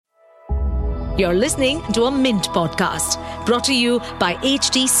You're listening to a Mint podcast brought to you by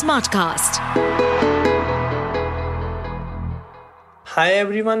HT Smartcast. Hi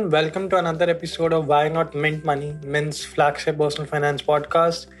everyone, welcome to another episode of Why Not Mint Money, Mint's flagship personal finance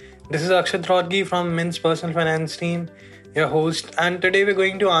podcast. This is Akshat from Mint's personal finance team, your host, and today we're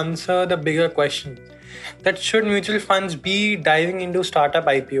going to answer the bigger question that should mutual funds be diving into startup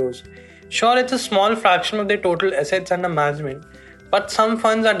IPOs? Sure, it's a small fraction of their total assets under management, but some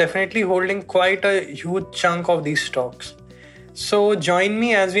funds are definitely holding quite a huge chunk of these stocks. So join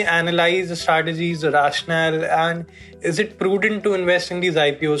me as we analyze the strategies, the rationale, and is it prudent to invest in these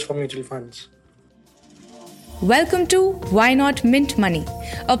IPOs for mutual funds? Welcome to Why Not Mint Money,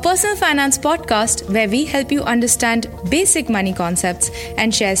 a personal finance podcast where we help you understand basic money concepts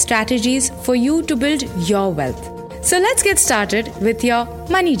and share strategies for you to build your wealth. So let's get started with your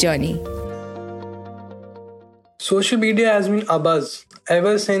money journey. Social media has been abuzz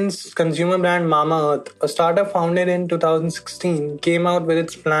ever since consumer brand Mamaearth, a startup founded in 2016, came out with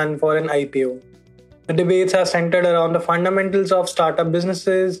its plan for an IPO. The debates are centered around the fundamentals of startup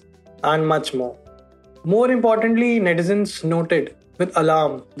businesses and much more. More importantly, netizens noted with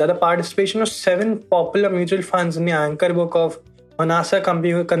alarm that the participation of 7 popular mutual funds in the anchor book of Manasa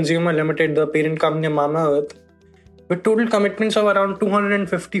Consumer Limited, the parent company of Mamaearth, with total commitments of around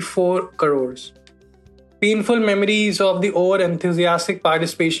 254 crores. Painful memories of the over-enthusiastic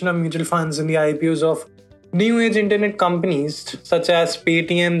participation of mutual funds in the IPOs of new-age internet companies such as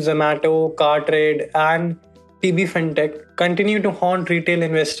Paytm, Zomato, Cartrade, and PB Fintech continue to haunt retail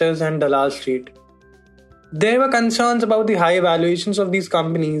investors and Dalal Street. There were concerns about the high valuations of these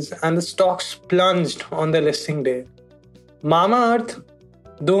companies and the stocks plunged on their listing day. Mamaearth,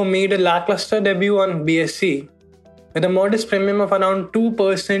 though, made a lackluster debut on BSE with a modest premium of around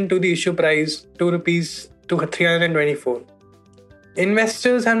 2% to the issue price, ₹2 to 324.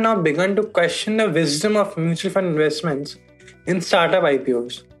 Investors have now begun to question the wisdom of mutual fund investments in startup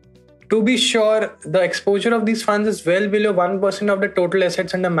IPOs. To be sure, the exposure of these funds is well below 1% of the total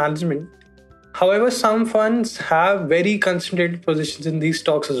assets under management. However, some funds have very concentrated positions in these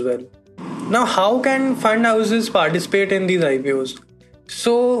stocks as well. Now, how can fund houses participate in these IPOs?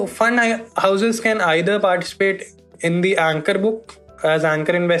 So, fund houses can either participate in the anchor book as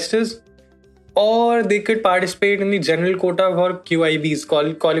anchor investors, or they could participate in the general quota for QIBs,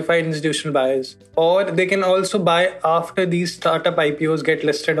 qualified institutional buyers, or they can also buy after these startup IPOs get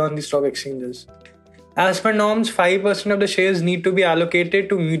listed on the stock exchanges. As per norms, 5% of the shares need to be allocated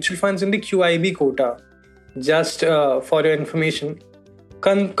to mutual funds in the QIB quota. Just for your information,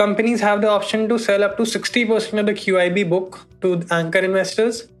 companies have the option to sell up to 60% of the QIB book to anchor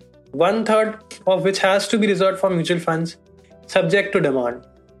investors, 1/3 of which has to be reserved for mutual funds, subject to demand.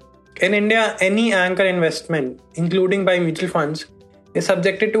 In India, any anchor investment, including by mutual funds, is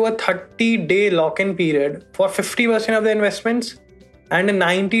subjected to a 30-day lock-in period for 50% of the investments and a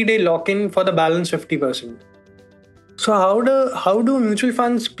 90-day lock-in for the balance 50%. So how do mutual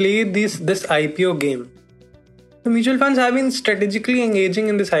funds play this IPO game? The mutual funds have been strategically engaging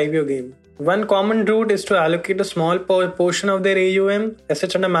in this IPO game. One common route is to allocate a small portion of their AUM,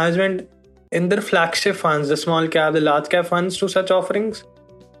 assets under management, in their flagship funds, the small cap, the large cap funds, to such offerings.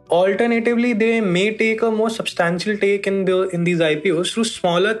 Alternatively, they may take a more substantial take in these IPOs through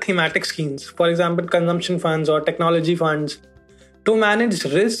smaller thematic schemes, for example, consumption funds or technology funds. To manage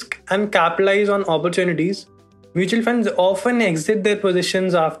risk and capitalize on opportunities, mutual funds often exit their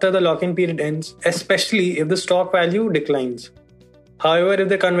positions after the lock-in period ends, especially if the stock value declines. However, if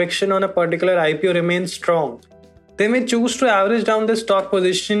the conviction on a particular IPO remains strong, they may choose to average down the stock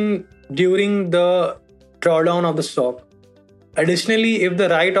position during the drawdown of the stock. Additionally, if the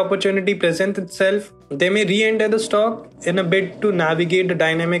right opportunity presents itself, they may re-enter the stock in a bid to navigate the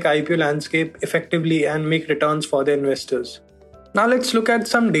dynamic IPO landscape effectively and make returns for their investors. Now let's look at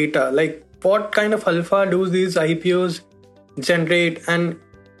some data, like what kind of alpha do these IPOs generate, and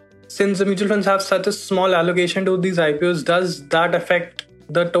since the mutual funds have such a small allocation to these IPOs, does that affect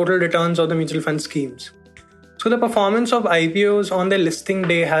the total returns of the mutual fund schemes? So the performance of IPOs on their listing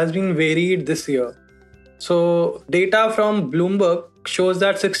day has been varied this year. So data from Bloomberg shows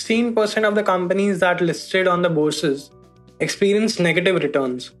that 16% of the companies that listed on the bourses experienced negative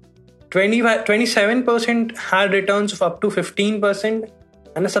returns. 27% had returns of up to 15%,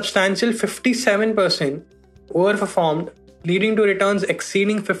 and a substantial 57% overperformed, leading to returns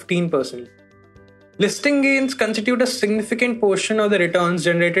exceeding 15%. Listing gains constitute a significant portion of the returns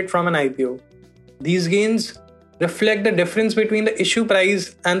generated from an IPO. These gains reflect the difference between the issue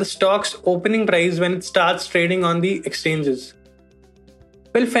price and the stock's opening price when it starts trading on the exchanges.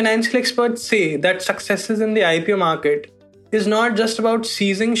 Well, financial experts say that successes in the IPO market is not just about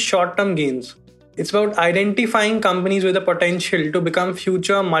seizing short-term gains, It's about identifying companies with the potential to become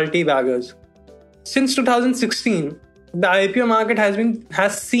future multi-baggers. Since 2016, the IPO market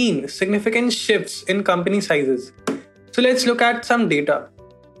has seen significant shifts in company sizes. So let's look at some data.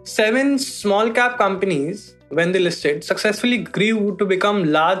 7 small cap companies, when they listed, successfully grew to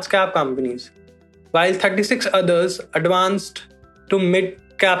become large cap companies, while 36 others advanced to mid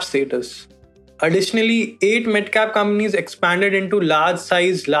cap status. Additionally, 8 mid cap companies expanded into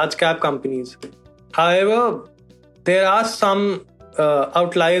large cap companies. However, there are some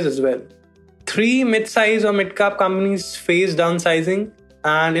outliers as well. 3 mid-size or mid-cap companies faced downsizing,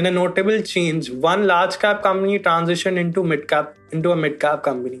 and in a notable change, 1 large-cap company transitioned into a mid-cap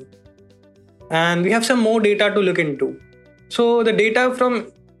company. And we have some more data to look into.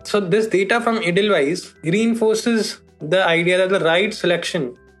 This data from Edelweiss reinforces the idea that the right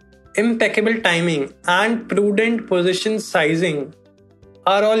selection, impeccable timing, and prudent position sizing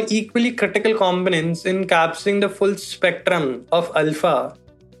are all equally critical components in capturing the full spectrum of alpha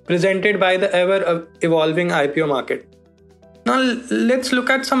presented by the ever-evolving IPO market. Now, let's look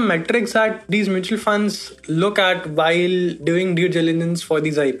at some metrics that these mutual funds look at while doing due diligence for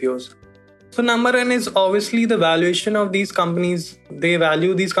these IPOs. So, number one is obviously the valuation of these companies. They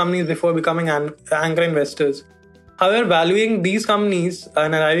value these companies before becoming anchor investors. However, valuing these companies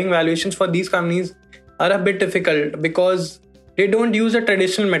and arriving valuations for these companies are a bit difficult because they don't use the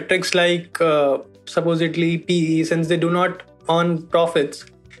traditional metrics like supposedly PE, since they do not earn profits.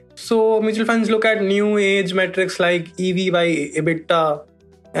 So mutual funds look at new age metrics like EV by EBITDA,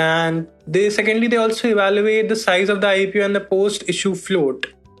 and they also evaluate the size of the IPO and the post-issue float.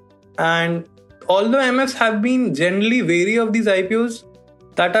 And although MFs have been generally wary of these IPOs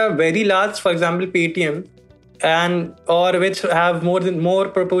that are very large, for example Paytm, or which have more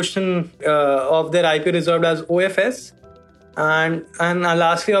proportion of their IPO reserved as OFS. And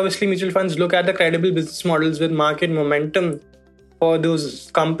lastly, obviously, mutual funds look at the credible business models with market momentum for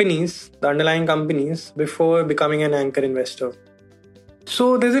those companies, the underlying companies, before becoming an anchor investor.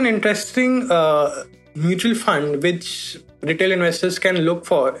 So there's an interesting mutual fund which retail investors can look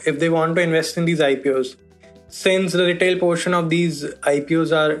for if they want to invest in these IPOs, since the retail portion of these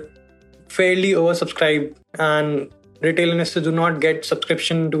IPOs are fairly oversubscribed and retail investors do not get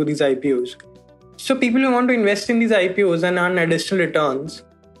subscription to these IPOs. So people who want to invest in these IPOs and earn additional returns,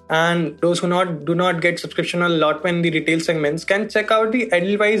 and those who do not get subscription or allotment in the retail segments, can check out the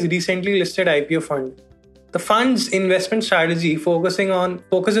Edelweiss recently listed IPO fund. The fund's investment strategy focuses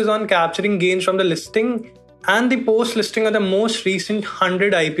on capturing gains from the listing and the post-listing of the most recent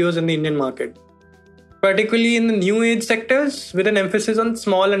 100 IPOs in the Indian market, particularly in the new age sectors, with an emphasis on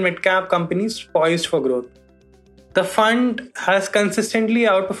small and mid-cap companies poised for growth. The fund has consistently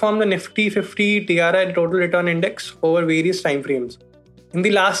outperformed the Nifty 50 TRI Total Return Index over various timeframes. In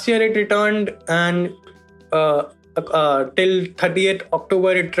the last year, it returned, and till 30th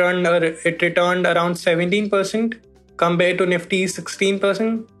October, it returned around 17% compared to Nifty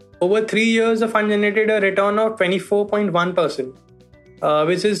 16%. Over 3 years, the fund generated a return of 24.1%,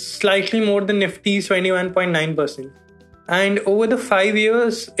 which is slightly more than Nifty's 21.9%. And over the 5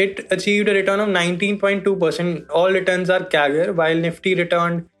 years, it achieved a return of 19.2%. All returns are CAGR, while Nifty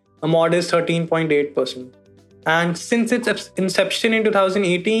returned a modest 13.8%. And since its inception in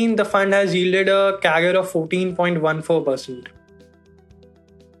 2018, the fund has yielded a CAGR of 14.14%.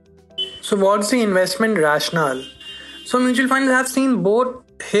 So what's the investment rationale? So mutual funds have seen both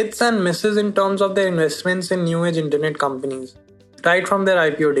hits and misses in terms of their investments in new age internet companies, right from their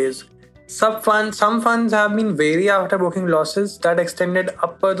IPO days. Some funds have been wary after booking losses that extended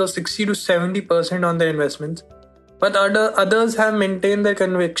upwards of 60 to 70% on their investments, but others have maintained their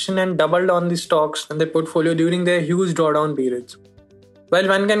conviction and doubled on the stocks and their portfolio during their huge drawdown periods. While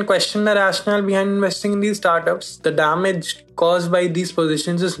one can question the rationale behind investing in these startups, the damage caused by these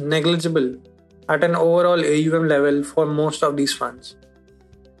positions is negligible at an overall AUM level for most of these funds.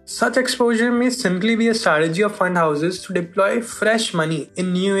 Such exposure may simply be a strategy of fund houses to deploy fresh money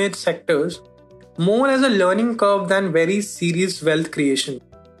in new age sectors more as a learning curve than very serious wealth creation.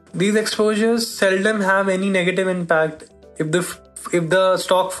 These exposures seldom have any negative impact if the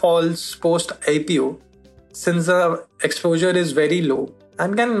stock falls post IPO, since the exposure is very low,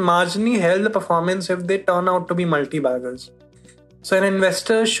 and can marginally help the performance if they turn out to be multi-baggers. So an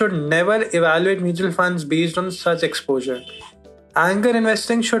investor should never evaluate mutual funds based on such exposure. Anchor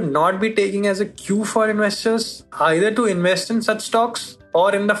investing should not be taken as a cue for investors either to invest in such stocks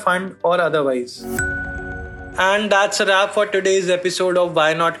or in the fund or otherwise. And that's a wrap for today's episode of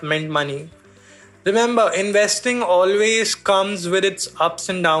Why Not Mint Money. Remember, investing always comes with its ups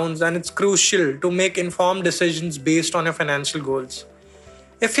and downs, and it's crucial to make informed decisions based on your financial goals.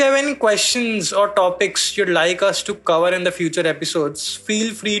 If you have any questions or topics you'd like us to cover in the future episodes,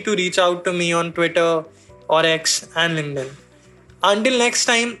 feel free to reach out to me on Twitter or X and LinkedIn. Until next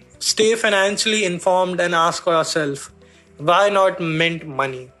time, stay financially informed and ask yourself, why not mint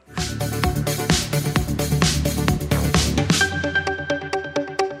money?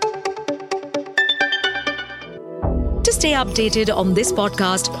 To stay updated on this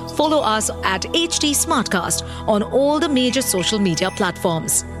podcast, follow us at HT Smartcast on all the major social media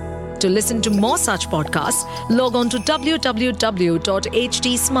platforms. To listen to more such podcasts, log on to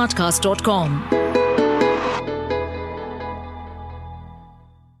www.htsmartcast.com.